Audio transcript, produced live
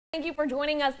Thank you for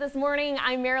joining us this morning.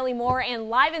 I'm Marilee Moore, and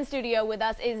live in studio with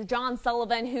us is John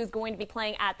Sullivan, who's going to be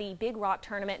playing at the Big Rock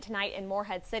Tournament tonight in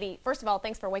Morehead City. First of all,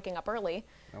 thanks for waking up early.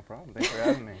 No problem. Thanks for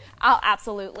having me. Oh,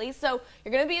 absolutely. So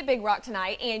you're going to be at Big Rock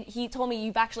tonight, and he told me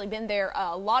you've actually been there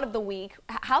a lot of the week.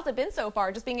 How's it been so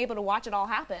far, just being able to watch it all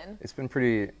happen? It's been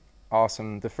pretty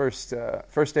awesome. The first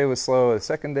day was slow. The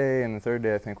second day and the third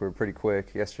day, I think, were pretty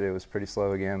quick. Yesterday was pretty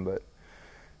slow again, but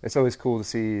it's always cool to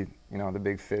see, you know, the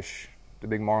big fish, the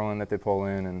big marlin that they pull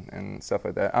in and stuff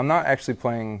like that. I'm not actually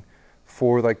playing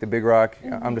for like the Big Rock.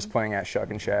 I'm just playing at Shuck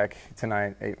and Shack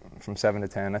tonight from 7 to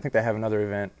 10. I think they have another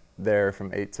event there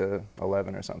from 8 to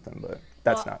 11 or something, but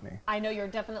that's not me. I know you're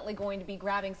definitely going to be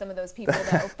grabbing some of those people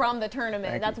though from the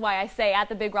tournament. That's why I say at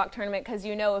the Big Rock Tournament, because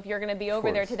you know if you're going to be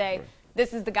over there today,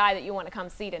 this is the guy that you want to come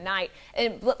see tonight.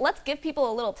 And let's give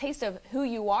people a little taste of who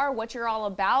you are, what you're all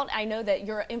about. I know that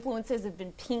your influences have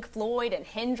been Pink Floyd and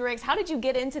Hendrix. How did you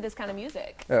get into this kind of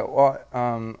music? Yeah, well,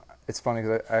 it's funny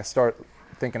because I start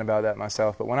thinking about that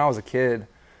myself. But when I was a kid,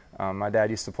 my dad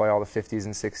used to play all the 50s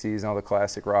and 60s and all the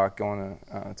classic rock going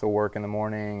to work in the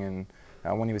morning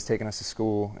and when he was taking us to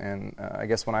school. And I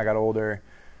guess when I got older,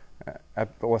 I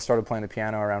started playing the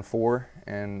piano around 4,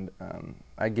 and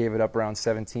I gave it up around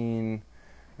 17.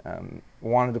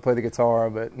 Wanted to play the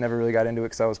guitar, but never really got into it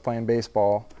because I was playing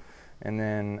baseball. And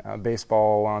then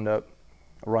baseball wound up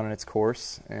running its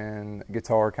course, and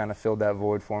guitar kind of filled that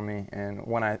void for me. And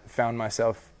when I found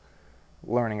myself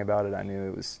learning about it, I knew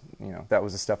it was, you know, that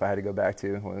was the stuff I had to go back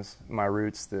to, was my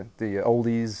roots, the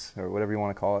oldies, or whatever you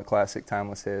want to call it, classic,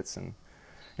 timeless hits. And,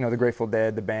 you know, the Grateful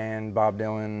Dead, the band, Bob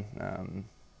Dylan,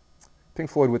 Pink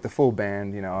Floyd with the full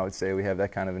band, you know, I would say we have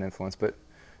that kind of an influence, but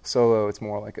solo, it's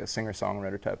more like a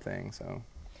singer-songwriter type thing. So.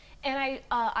 And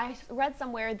I read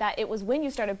somewhere that it was when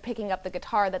you started picking up the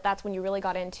guitar that's when you really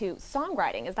got into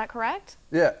songwriting. Is that correct?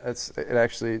 Yeah, it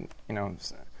actually, you know,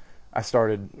 I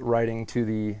started writing to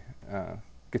the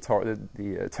guitar,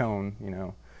 the tone, you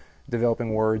know,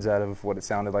 developing words out of what it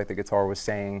sounded like the guitar was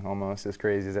saying, almost, as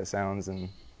crazy as that sounds, and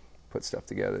put stuff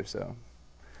together. So.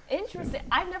 Interesting.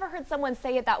 I've never heard someone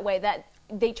say it that way, that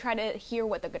they try to hear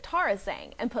what the guitar is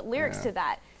saying and put lyrics to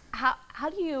that. How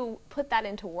do you put that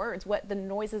into words, what the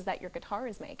noises that your guitar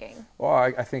is making? Well,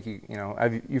 I think, you know,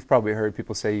 you've probably heard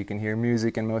people say you can hear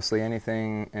music in mostly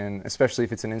anything, and especially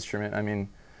if it's an instrument. I mean,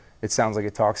 it sounds like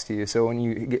it talks to you. So when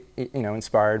you get, you know,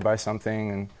 inspired by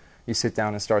something and you sit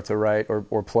down and start to write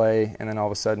or play, and then all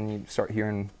of a sudden you start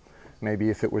hearing, maybe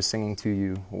if it was singing to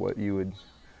you, what you would,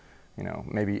 you know,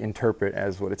 maybe interpret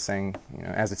as what it's saying, you know,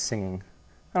 as it's singing.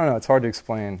 I don't know, it's hard to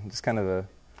explain. Just kind of a...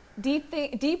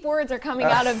 Deep words are coming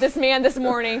out of this man this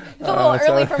morning. It's a little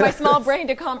early for my small brain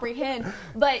to comprehend.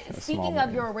 But speaking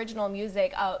of your original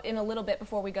music, in a little bit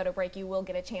before we go to break, you will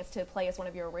get a chance to play us one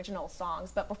of your original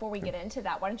songs. But before we get into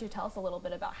that, why don't you tell us a little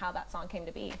bit about how that song came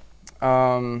to be? What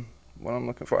I'm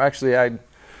looking for. Actually, I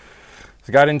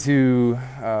got into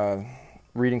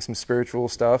reading some spiritual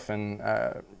stuff, and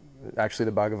actually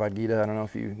the Bhagavad Gita, I don't know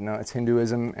if you know, it's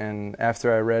Hinduism, and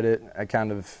after I read it, I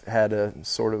kind of had a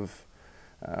sort of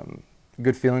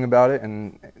good feeling about it,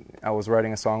 and I was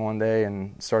writing a song one day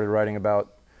and started writing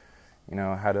about, you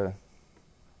know,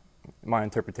 my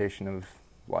interpretation of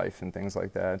life and things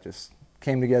like that. Just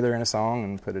came together in a song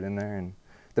and put it in there, and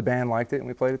the band liked it, and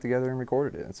we played it together and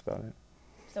recorded it. That's about it.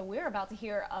 So we're about to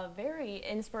hear a very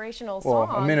inspirational song.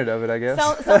 Well, a minute of it, I guess.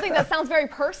 So, something that sounds very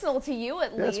personal to you,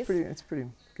 at least. It's pretty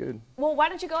good. Well, why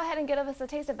don't you go ahead and give us a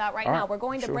taste of that right now? We're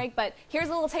going to break, but here's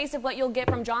a little taste of what you'll get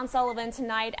from John Sullivan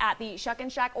tonight at the Shuck and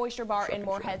Shack Oyster Bar in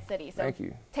Morehead City. So thank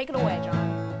you. Take it away,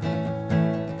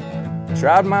 John.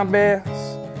 Tried my best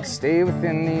to stay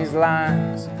within these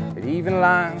lines, but even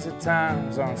lines at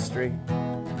times aren't straight. The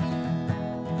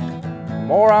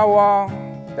more I walk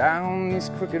down these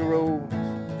crooked roads,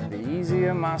 the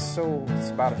easier my soul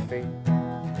gets by the fate.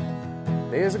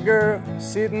 There's a girl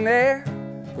sitting there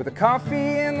with a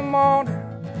coffee in the morning.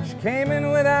 She came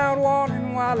in without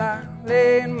warning while I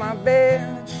lay in my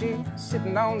bed. She's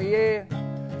sitting on the edge,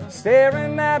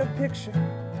 staring at a picture.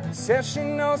 Says she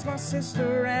knows my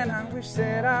sister, and I wish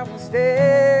that I was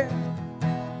dead.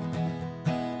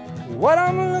 What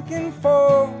I'm looking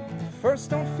for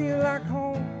first don't feel like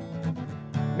home,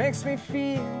 makes me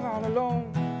feel all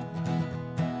alone.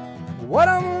 What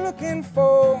I'm looking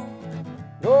for,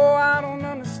 oh, I don't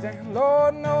understand.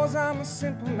 Lord knows I'm a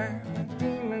simple man with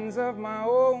demons of my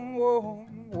own. Whoa.